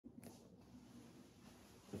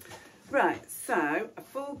Right, so a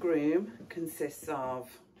full groom consists of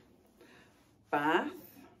bath,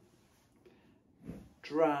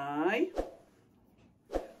 dry,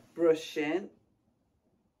 brushing,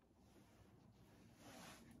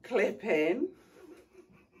 clipping,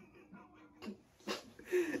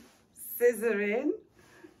 scissoring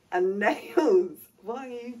and nails. What are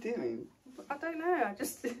you doing? I don't know,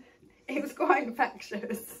 it was quite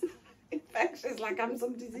infectious. Infectious, like I'm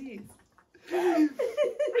some disease.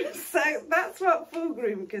 So that's what full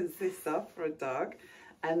groom consists of for a dog.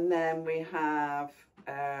 And then we have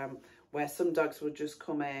where some dogs will just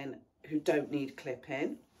come in who don't need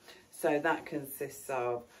clipping. So that consists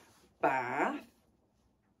of bath,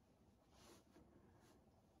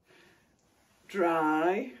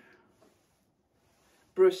 dry,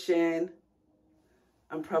 brushing,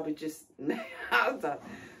 and probably just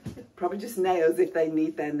nails if they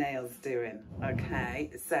need their nails doing. Okay,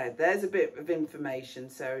 so there's a bit of information.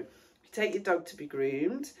 So if you take your dog to be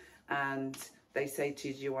groomed and they say to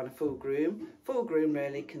you, do you want a full groom? Full groom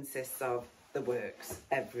really consists of the works,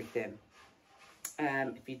 everything.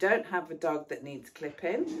 If you don't have a dog that needs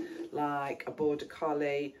clipping, like a border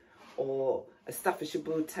collie or a Staffordshire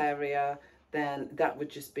bull terrier, then that would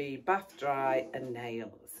just be bath, dry and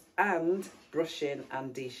nails and brushing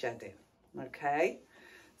and de-shedding. Okay,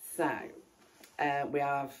 so we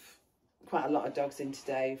have quite a lot of dogs in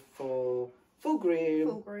today for full groom.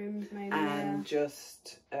 Full grooms mainly, and yeah.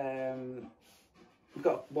 Just we've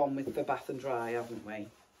got one with the bath and dry, haven't we?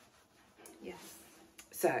 Yes.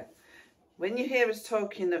 So when you hear us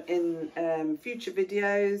talking in future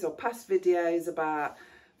videos or past videos about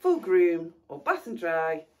full groom or bath and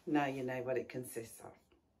dry, now you know what it consists of.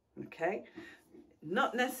 Okay,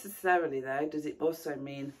 not necessarily though does it also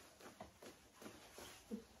mean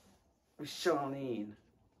with Charlene.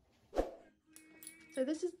 So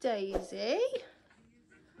this is Daisy.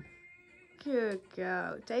 Good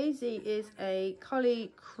girl. Daisy is a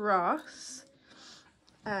Collie cross.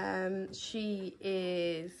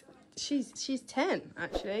 She's 10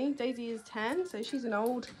 actually. Daisy is 10, so she's an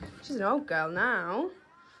old girl now.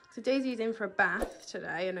 So Daisy's in for a bath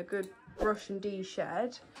today and a good brush and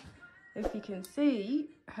de-shed. If you can see,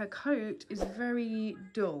 her coat is very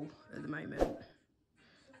dull at the moment.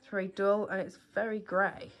 It's very dull and it's very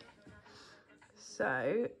grey.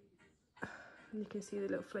 So you can see the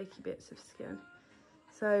little flaky bits of skin.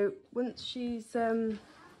 So once she's had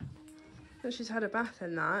a bath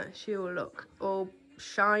in that, she'll look all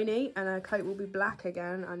shiny and her coat will be black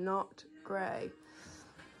again and not grey.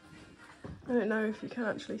 I don't know if you can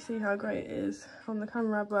actually see how grey it is on the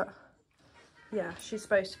camera, but yeah, she's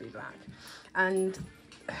supposed to be black. And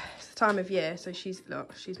it's the time of year, so she's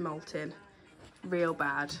molting real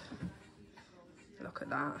bad. Look at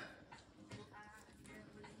that.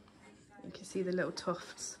 You can see the little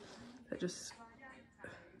tufts that just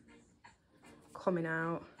coming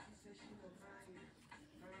out.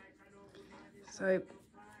 So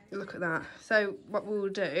look at that. So what we'll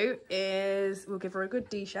do is we'll give her a good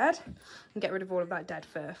de-shed and get rid of all of that dead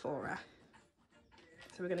fur for her.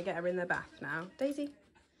 So we're going to get her in the bath now. Daisy.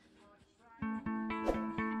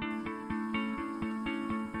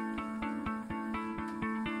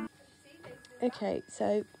 Okay,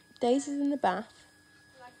 so Daisy's in the bath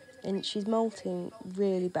and she's molting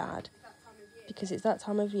really bad because it's that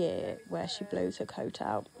time of year where she blows her coat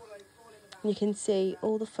out. You can see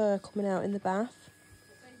all the fur coming out in the bath.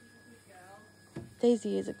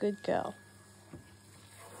 Daisy is a good girl.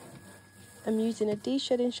 I'm using a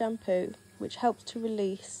de-shedding shampoo which helps to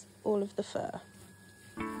release all of the fur.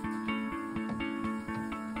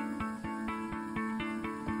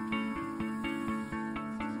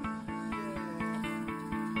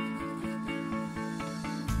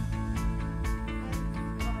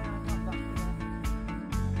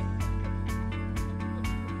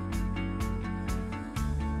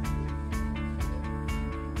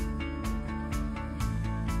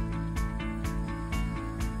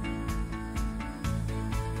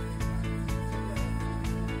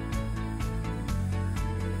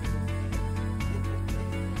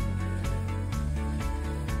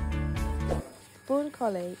 Border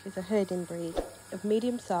Collie is a herding breed of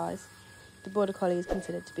medium size. The Border Collie is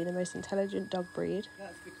considered to be the most intelligent dog breed.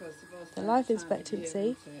 The life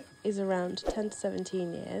expectancy is around 10 to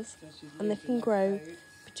 17 years and they can grow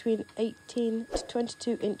between 18 to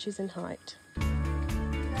 22 inches in height.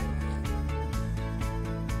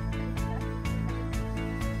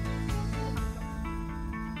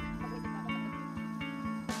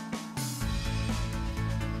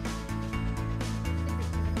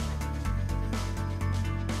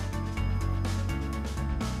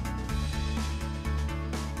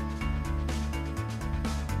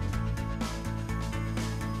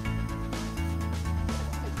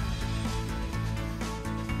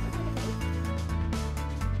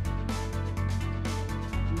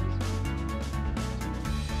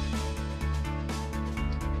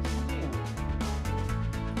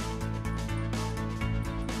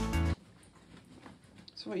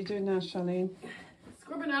 So what are you doing now, Charlene?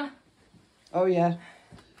 Scrubbing her. Oh yeah.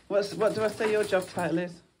 What do I say your job title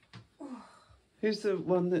is? Who's the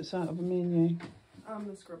one that's out of me and you? I'm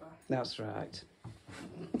the scrubber. That's right.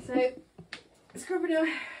 So, scrubbing her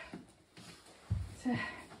to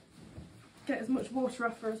get as much water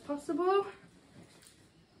off her as possible.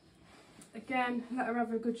 Again, let her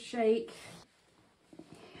have a good shake.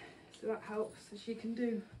 So that helps, so she can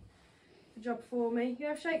do the job for me. You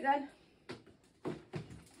have a shake then?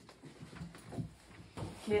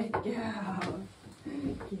 Good girl.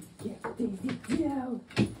 Good girl, Daisy girl.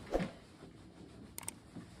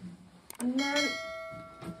 And then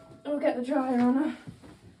we'll get the dryer on her.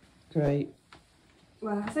 Great.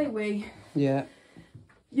 Well, I say we. Yeah.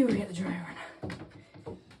 You'll get the dryer on her.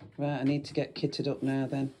 Right, I need to get kitted up now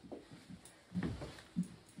then.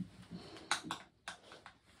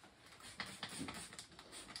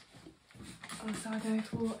 So I go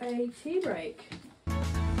for a tea break.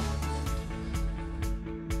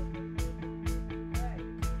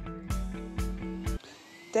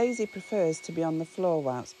 Daisy prefers to be on the floor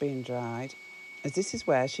whilst being dried, as this is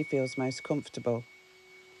where she feels most comfortable.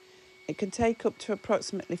 It can take up to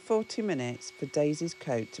approximately 40 minutes for Daisy's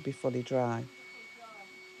coat to be fully dry.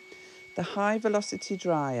 The high velocity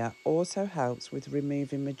dryer also helps with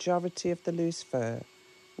removing majority of the loose fur,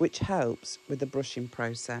 which helps with the brushing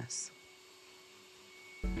process.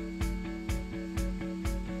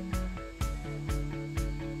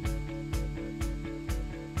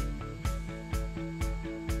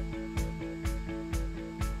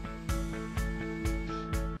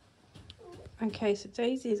 Okay, so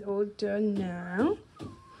Daisy is all done now.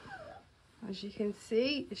 As you can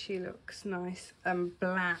see, she looks nice and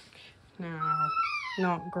black now,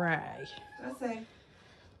 not grey. That's it.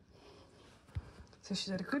 So she's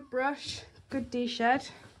had a good brush, good de-shed,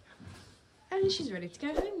 and she's ready to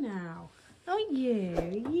go home now. Aren't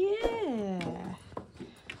you? Yeah.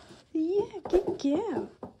 Yeah, good girl.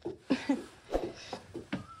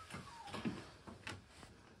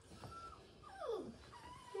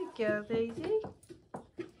 Good girl, Daisy.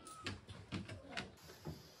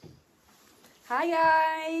 Hi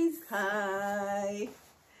guys. Hi.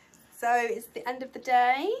 So it's the end of the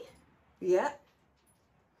day. Yeah.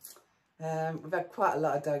 We've had quite a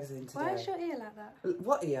lot of dogs in today. Why is your ear like that?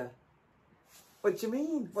 What ear? What do you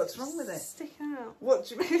mean? What's wrong with it? Sticking out. What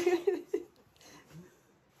do you mean?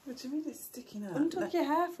 What do you mean it's sticking out? Untuck your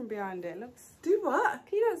hair from behind it. Looks. Do what?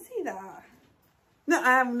 Can you not see that? No,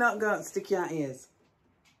 I have not got sticky out ears.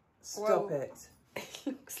 Stop Whoa. it. It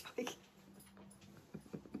looks like.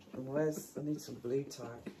 Where's? I need some blue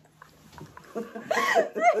tack.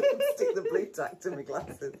 Stick the blue tack to my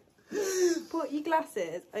glasses. Put your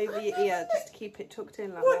glasses over your ear just to keep it tucked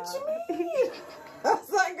in like What that. do you mean? How's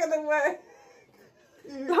that gonna work?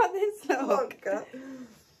 Like this, look. God.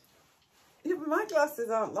 Yeah, but my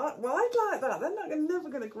glasses aren't like wide like that. They're not never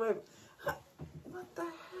gonna go over. What the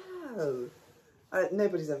hell?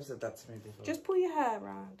 Nobody's ever said that to me before. Just pull your hair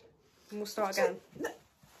around and we'll start again. No.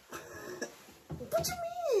 What do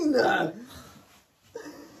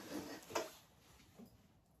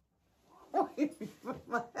you mean? Put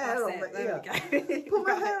my hair on my ear. Put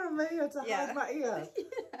my hair on my ear to hide my ear.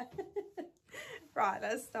 Yeah. Right,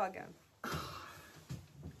 let's start again.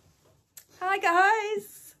 Hi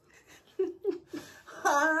guys.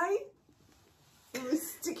 Hi.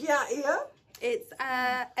 Sticky out here. It's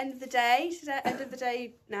end of the day today. End of the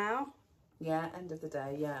day now. Yeah, end of the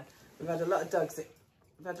day. Yeah, we've had a lot of dogs.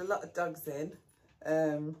 We've had a lot of dogs in.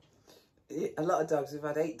 A lot of dogs. We've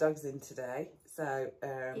had 8 dogs in today. So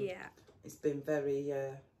yeah, it's been very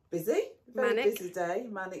busy. Very manic. Busy day.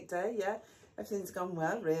 Manic day. Yeah, everything's gone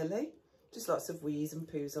well. Really, just lots of wheeze and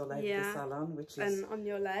poos all over the salon, which is. And on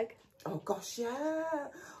your leg. Oh gosh, yeah.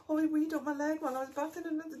 Oh, he weed up my leg while I was bathing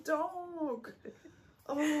another dog.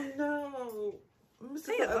 Oh no. I must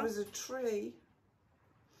have thought I was a tree.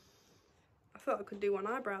 I thought I could do one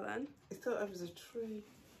eyebrow then. I thought I was a tree.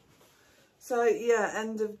 So yeah,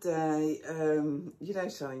 end of day. You know,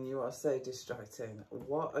 Shine, you are so distracting.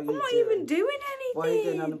 What are you doing? I'm not even doing anything. Why are you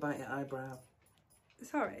going on about your eyebrow?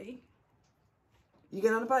 Sorry. You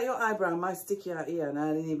going on about your eyebrow, my sticky out ear, and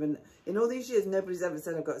I didn't even, in all these years, nobody's ever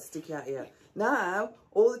said I've got a sticky out ear. Now,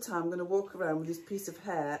 all the time, I'm going to walk around with this piece of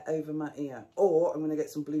hair over my ear. Or I'm going to get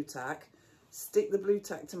some blue tack, stick the blue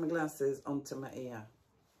tack to my glasses onto my ear.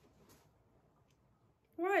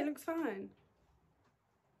 Right, looks fine.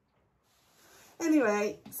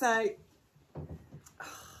 Anyway, so, let's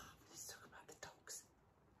talk about the dogs,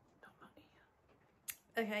 not my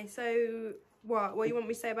ear. Okay, so what do you want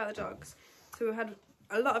me to say about the dogs? So we've had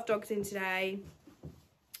a lot of dogs in today.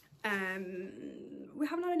 We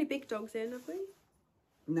haven't had any big dogs in, have we?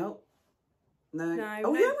 Nope. No. No.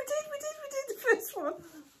 Oh, no. yeah, we did the first one.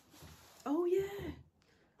 Oh, yeah.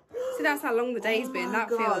 See, that's how long the day's been. That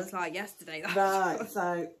God. feels like yesterday. Right,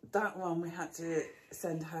 so that one we had to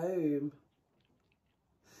send home.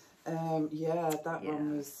 Yeah, that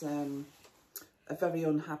one was a very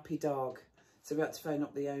unhappy dog. So we had to phone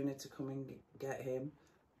up the owner to come and get him.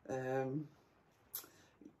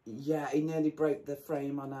 Yeah, he nearly broke the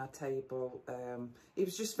frame on our table. He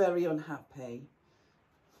was just very unhappy.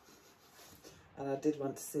 And I did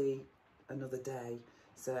want to see another day.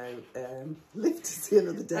 So, live to see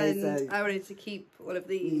another day. And so. I wanted to keep all of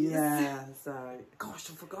these. Yeah, so, gosh,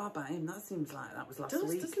 I forgot about him. That seems like that was last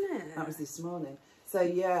week. Doesn't it? That was this morning. So,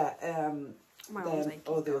 yeah, then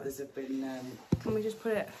all the others have been Can we just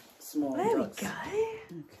put it? small There dogs. we go.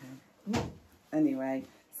 Okay. Anyway,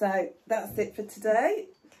 so that's it for today.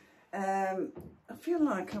 I feel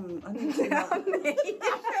like I need to. I feel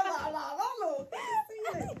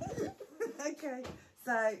like okay,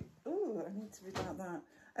 so I need to be like that.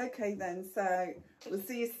 Okay then, so we'll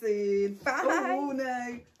see you soon. Bye. Oh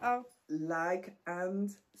no. Oh, Like and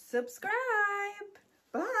subscribe.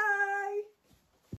 bye.